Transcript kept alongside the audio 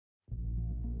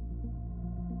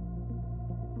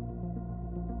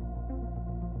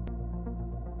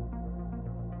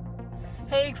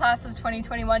Hey, class of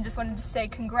 2021, just wanted to say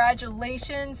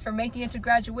congratulations for making it to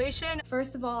graduation.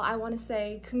 First of all, I want to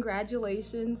say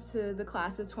congratulations to the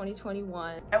class of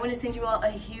 2021. I want to send you all a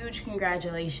huge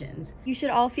congratulations. You should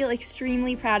all feel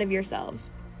extremely proud of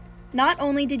yourselves. Not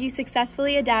only did you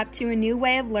successfully adapt to a new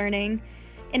way of learning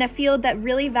in a field that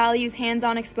really values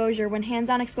hands-on exposure when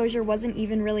hands-on exposure wasn't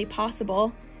even really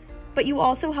possible, but you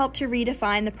also helped to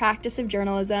redefine the practice of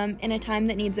journalism in a time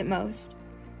that needs it most.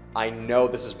 I know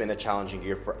this has been a challenging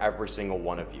year for every single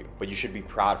one of you, but you should be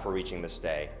proud for reaching this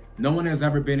day. No one has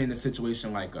ever been in a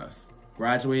situation like us,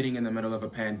 graduating in the middle of a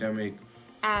pandemic.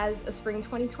 As a spring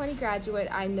 2020 graduate,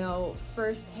 I know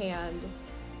firsthand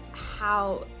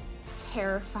how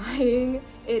terrifying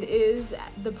it is,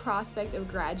 the prospect of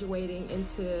graduating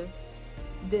into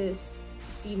this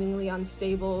seemingly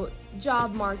unstable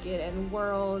job market and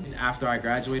world. After I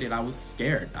graduated, I was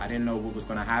scared. I didn't know what was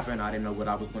going to happen. I didn't know what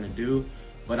I was going to do.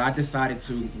 But I decided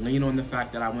to lean on the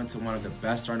fact that I went to one of the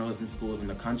best journalism schools in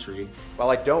the country. While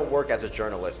I don't work as a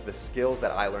journalist, the skills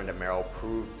that I learned at Merrill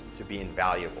proved to be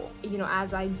invaluable. You know,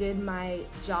 as I did my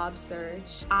job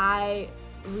search, I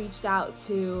reached out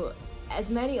to as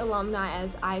many alumni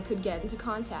as I could get into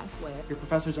contact with. Your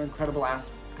professors are incredible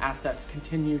assets.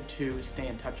 Continue to stay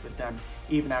in touch with them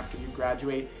even after you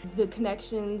graduate. The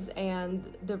connections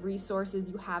and the resources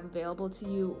you have available to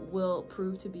you will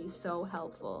prove to be so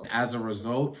helpful. As a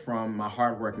result, from my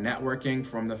hard work networking,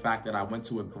 from the fact that I went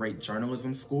to a great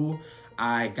journalism school,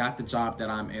 I got the job that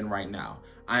I'm in right now.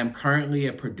 I am currently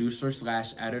a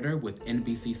producer/editor with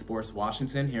NBC Sports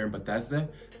Washington here in Bethesda.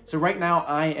 So right now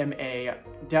I am a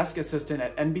desk assistant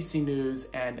at NBC News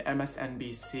and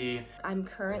MSNBC. I'm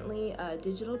currently a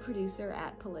digital producer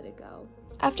at Politico.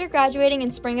 After graduating in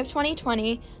spring of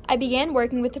 2020, I began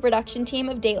working with the production team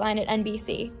of Dateline at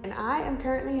NBC. And I am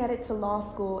currently headed to law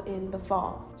school in the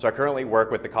fall. So I currently work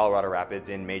with the Colorado Rapids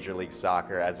in Major League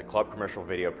Soccer as a club commercial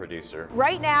video producer.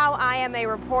 Right now, I am a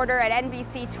reporter at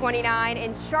NBC 29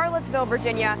 in Charlottesville,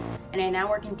 Virginia. And I now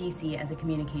work in DC as a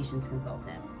communications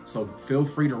consultant. So feel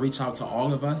free to reach out to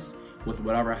all of us with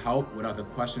whatever help, with other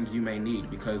questions you may need,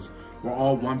 because we're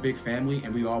all one big family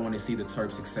and we all want to see the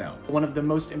Terps excel. One of the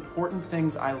most important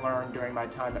things I learned during my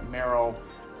time at Merrill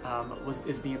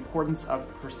is the importance of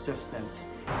persistence.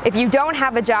 If you don't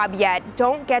have a job yet,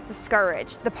 don't get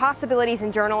discouraged. The possibilities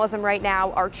in journalism right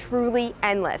now are truly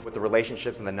endless. With the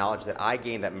relationships and the knowledge that I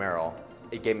gained at Merrill,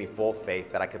 it gave me full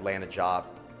faith that I could land a job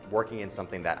working in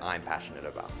something that I'm passionate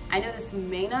about. I know this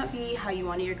may not be how you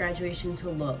wanted your graduation to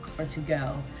look or to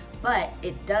go, but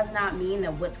it does not mean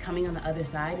that what's coming on the other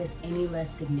side is any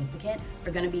less significant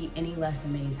or going to be any less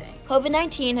amazing.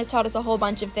 COVID-19 has taught us a whole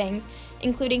bunch of things,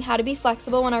 including how to be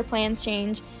flexible when our plans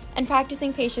change and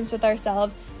practicing patience with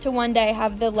ourselves to one day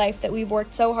have the life that we've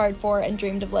worked so hard for and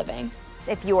dreamed of living.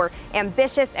 If you're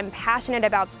ambitious and passionate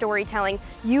about storytelling,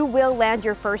 you will land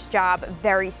your first job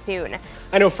very soon.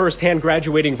 I know firsthand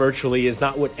graduating virtually is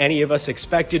not what any of us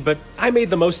expected, but I made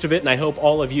the most of it and I hope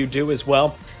all of you do as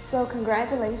well. So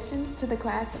congratulations to the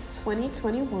class of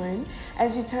 2021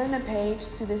 as you turn the page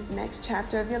to this next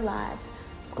chapter of your lives.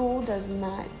 School does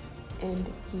not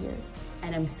end here.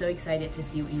 And I'm so excited to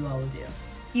see what you all will do.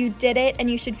 You did it,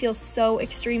 and you should feel so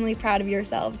extremely proud of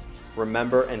yourselves.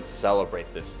 Remember and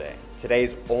celebrate this day. Today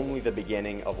is only the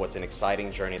beginning of what's an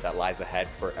exciting journey that lies ahead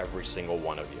for every single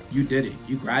one of you. You did it.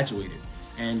 You graduated.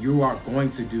 And you are going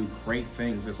to do great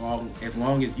things as long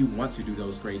as you want to do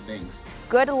those great things.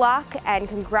 Good luck and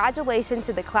congratulations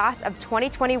to the class of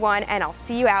 2021, and I'll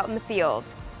see you out in the field.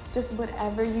 Just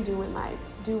whatever you do in life,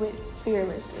 do it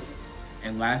fearlessly.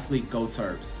 And lastly, go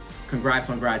Terps. Congrats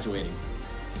on graduating.